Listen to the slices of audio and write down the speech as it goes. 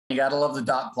You got to love the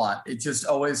dot plot. It just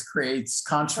always creates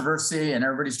controversy, and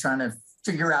everybody's trying to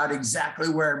figure out exactly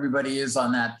where everybody is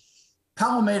on that.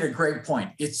 Powell made a great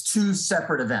point. It's two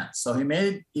separate events. So he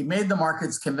made the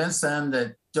markets convince them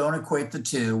that don't equate the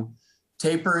two.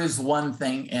 Taper is one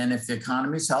thing, and if the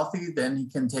economy's healthy, then he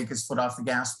can take his foot off the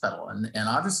gas pedal. And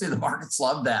obviously the markets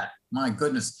love that. My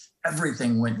goodness,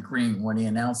 everything went green when he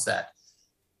announced that.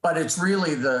 But it's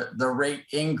really the rate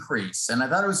increase. And I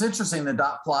thought it was interesting, the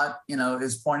dot plot,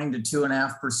 is pointing to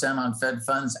 2.5% on Fed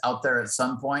funds out there at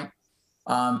some point.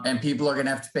 And people are going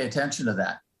to have to pay attention to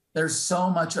that. There's so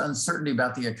much uncertainty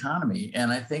about the economy, and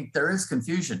I think there is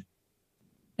confusion.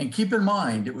 And keep in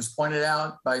mind, it was pointed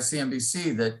out by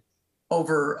CNBC that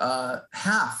over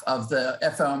half of the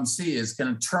FOMC is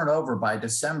going to turn over by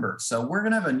December. So we're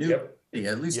going to have a new,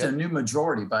 at least a new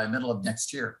majority by the middle of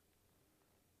next year.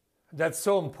 That's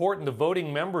so important. The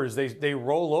voting members, they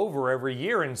roll over every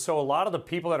year. And so a lot of the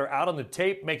people that are out on the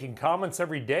tape making comments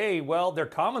every day, well, their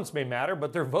comments may matter,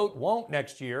 but their vote won't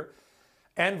next year.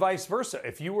 And vice versa.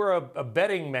 If you were a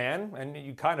betting man, and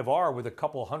you kind of are with a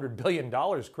couple $100 billion,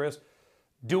 Chris,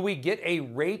 do we get a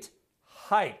rate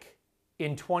hike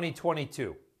in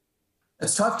 2022?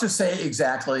 It's tough to say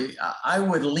exactly. I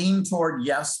would lean toward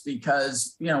yes,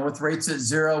 because, with rates at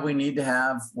zero, we need to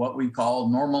have what we call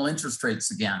normal interest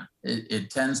rates again.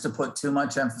 It tends to put too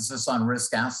much emphasis on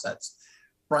risk assets.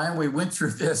 Brian, we went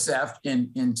through this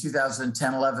in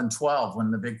 2010, 11, 12,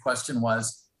 when the big question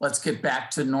was, let's get back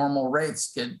to normal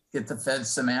rates, get the Fed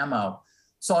some ammo.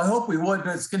 So I hope we would,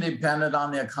 but it's going to depend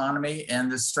on the economy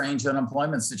and this strange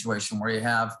unemployment situation where you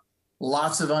have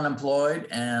lots of unemployed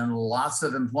and lots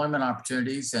of employment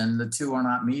opportunities, and the two are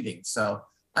not meeting. So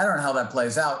I don't know how that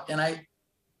plays out. And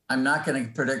I'm not going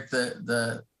to predict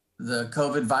the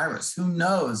COVID virus. Who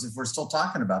knows if we're still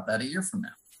talking about that a year from now?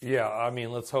 Yeah, I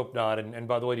mean, let's hope not. And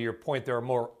by the way, to your point, there are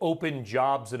more open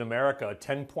jobs in America,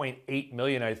 10.8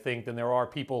 million, I think, than there are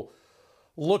people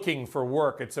looking for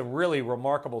work. It's a really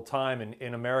remarkable time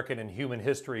in American and human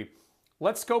history.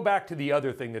 Let's go back to the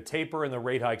other thing, the taper and the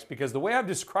rate hikes, because the way I've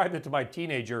described it to my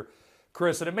teenager,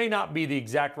 Chris, and it may not be the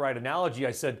exact right analogy,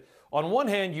 I said, on one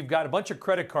hand, you've got a bunch of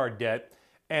credit card debt,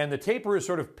 and the taper is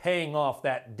sort of paying off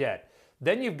that debt.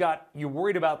 Then you're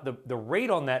worried about the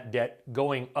rate on that debt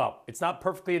going up. It's not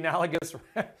perfectly analogous,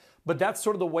 but that's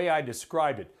sort of the way I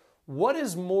described it. What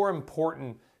is more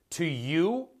important to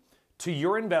you, to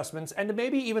your investments, and to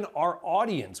maybe even our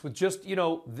audience with just,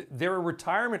 their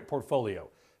retirement portfolio,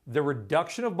 the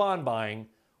reduction of bond buying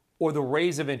or the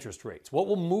raise of interest rates? What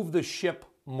will move the ship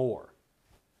more?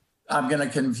 I'm going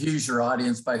to confuse your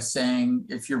audience by saying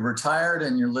if you're retired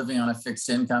and you're living on a fixed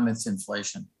income, it's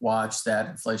inflation. Watch that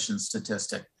inflation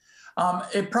statistic.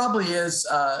 It probably is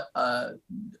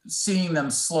seeing them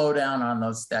slow down on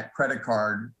that credit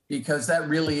card, because that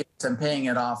really is, and paying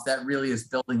it off, that really is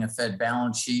building a Fed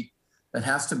balance sheet that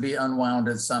has to be unwound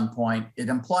at some point. It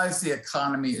implies the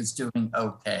economy is doing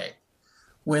okay.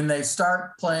 When they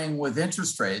start playing with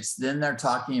interest rates, then they're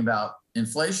talking about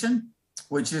inflation,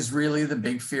 which is really the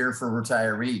big fear for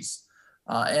retirees.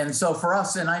 And so for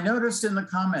us, and I noticed in the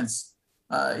comments,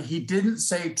 he didn't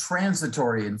say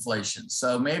transitory inflation.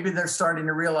 So maybe they're starting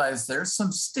to realize there's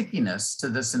some stickiness to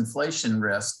this inflation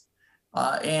risk.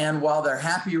 And while they're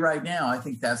happy right now, I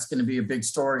think that's going to be a big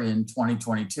story in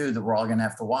 2022 that we're all going to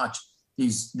have to watch.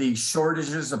 These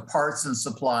shortages of parts and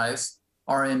supplies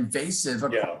are invasive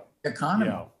across the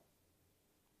economy. Yeah.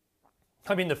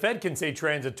 I mean, the Fed can say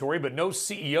transitory, but no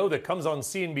CEO that comes on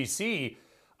CNBC,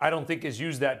 I don't think, has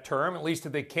used that term. At least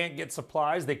if they can't get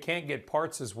supplies, they can't get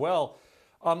parts as well.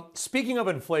 Speaking of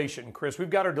inflation, Chris,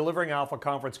 we've got our Delivering Alpha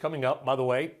conference coming up. By the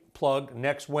way, plug,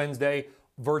 next Wednesday,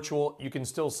 virtual. You can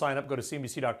still sign up. Go to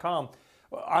CNBC.com.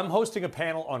 I'm hosting a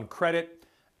panel on credit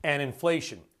and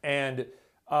inflation. And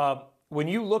when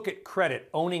you look at credit,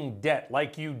 owning debt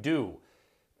like you do,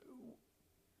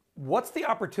 what's the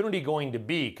opportunity going to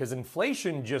be? Because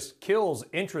inflation just kills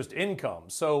interest income.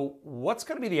 So what's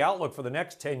going to be the outlook for the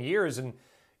next 10 years? And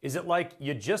is it like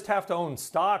you just have to own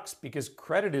stocks because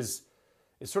credit is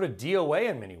sort of DOA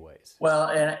in many ways?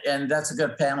 Well, and that's a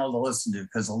good panel to listen to,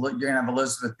 because you're going to have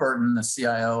Elizabeth Burton, the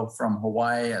CIO from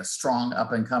Hawaii, a strong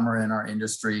up-and-comer in our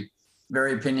industry,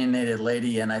 very opinionated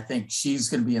lady. And I think she's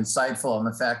going to be insightful on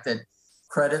the fact that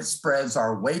credit spreads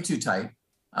are way too tight.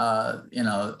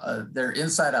 They're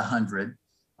inside 100.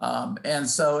 And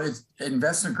so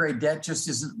investment grade debt just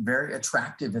isn't very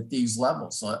attractive at these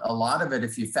levels. A lot of it,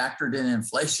 if you factored in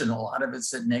inflation, a lot of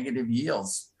it's at negative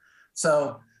yields.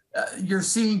 So you're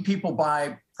seeing people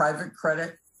buy private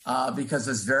credit because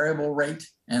it's variable rate,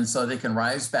 and so they can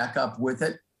rise back up with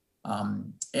it.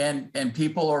 And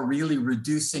people are really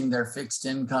reducing their fixed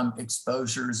income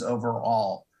exposures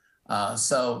overall.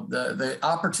 So the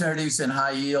opportunities in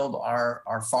high yield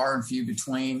are far and few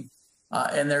between.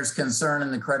 And there's concern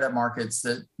in the credit markets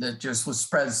that just with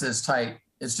spreads this tight,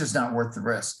 it's just not worth the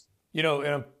risk. You know,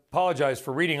 and I apologize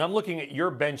for reading. I'm looking at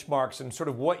your benchmarks and sort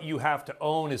of what you have to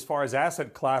own as far as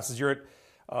asset classes. You're at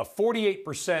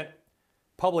 48%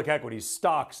 public equities,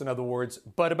 stocks, in other words,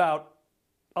 but about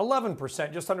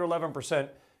 11%, just under 11%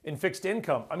 in fixed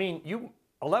income. I mean,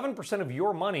 11% of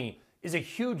your money is a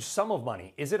huge sum of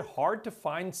money. Is it hard to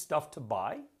find stuff to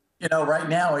buy? You know, right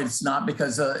now it's not,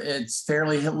 because it's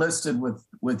fairly listed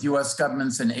with U.S.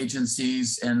 governments and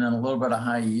agencies, and then a little bit of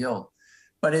high yield.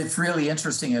 But it's really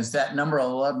interesting is that number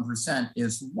of 11%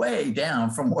 is way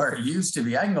down from where it used to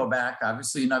be. I can go back,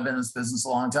 obviously, I've been in this business a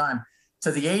long time,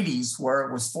 to the 80s where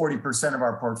it was 40% of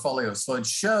our portfolio. So it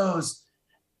shows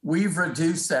we've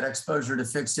reduced that exposure to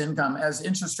fixed income as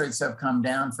interest rates have come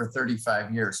down for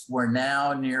 35 years. We're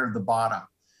now near the bottom.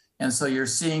 And so you're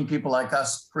seeing people like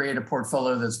us create a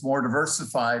portfolio that's more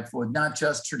diversified with not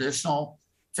just traditional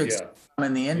fixed income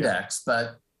in the index,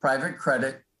 but private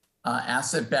credit,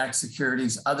 asset-backed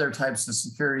securities, other types of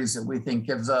securities that we think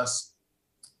gives us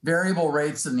variable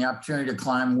rates and the opportunity to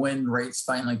climb when rates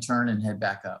finally turn and head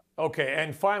back up. Okay,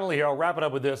 and finally here, I'll wrap it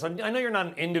up with this. I know you're not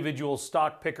an individual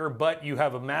stock picker, but you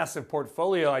have a massive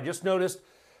portfolio. I just noticed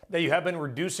that you have been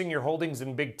reducing your holdings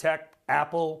in big tech,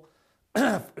 Apple,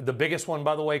 the biggest one,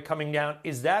 by the way, coming down.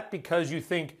 Is that because you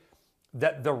think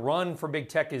that the run for big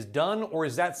tech is done, or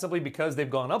is that simply because they've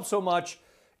gone up so much,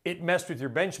 it messed with your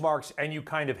benchmarks, and you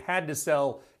kind of had to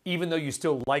sell even though you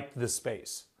still liked the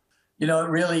space? You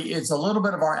know, it's a little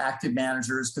bit of our active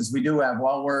managers, because we do have,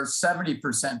 while we're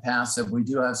 70% passive, we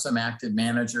do have some active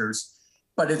managers,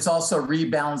 but it's also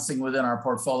rebalancing within our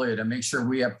portfolio to make sure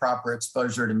we have proper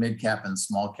exposure to mid cap and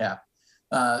small cap.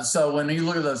 So when you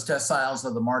look at those deciles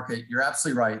of the market, you're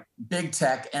absolutely right. Big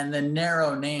tech and the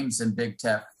narrow names in big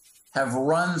tech have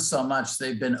run so much,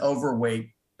 they've been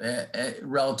overweight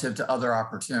relative to other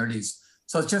opportunities.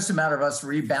 So it's just a matter of us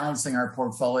rebalancing our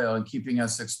portfolio and keeping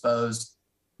us exposed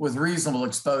with reasonable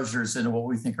exposures into what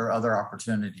we think are other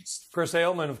opportunities. Chris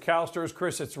Ailman of CalSTRS.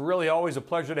 Chris, it's really always a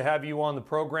pleasure to have you on the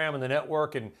program and the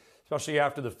network, and especially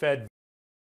after the Fed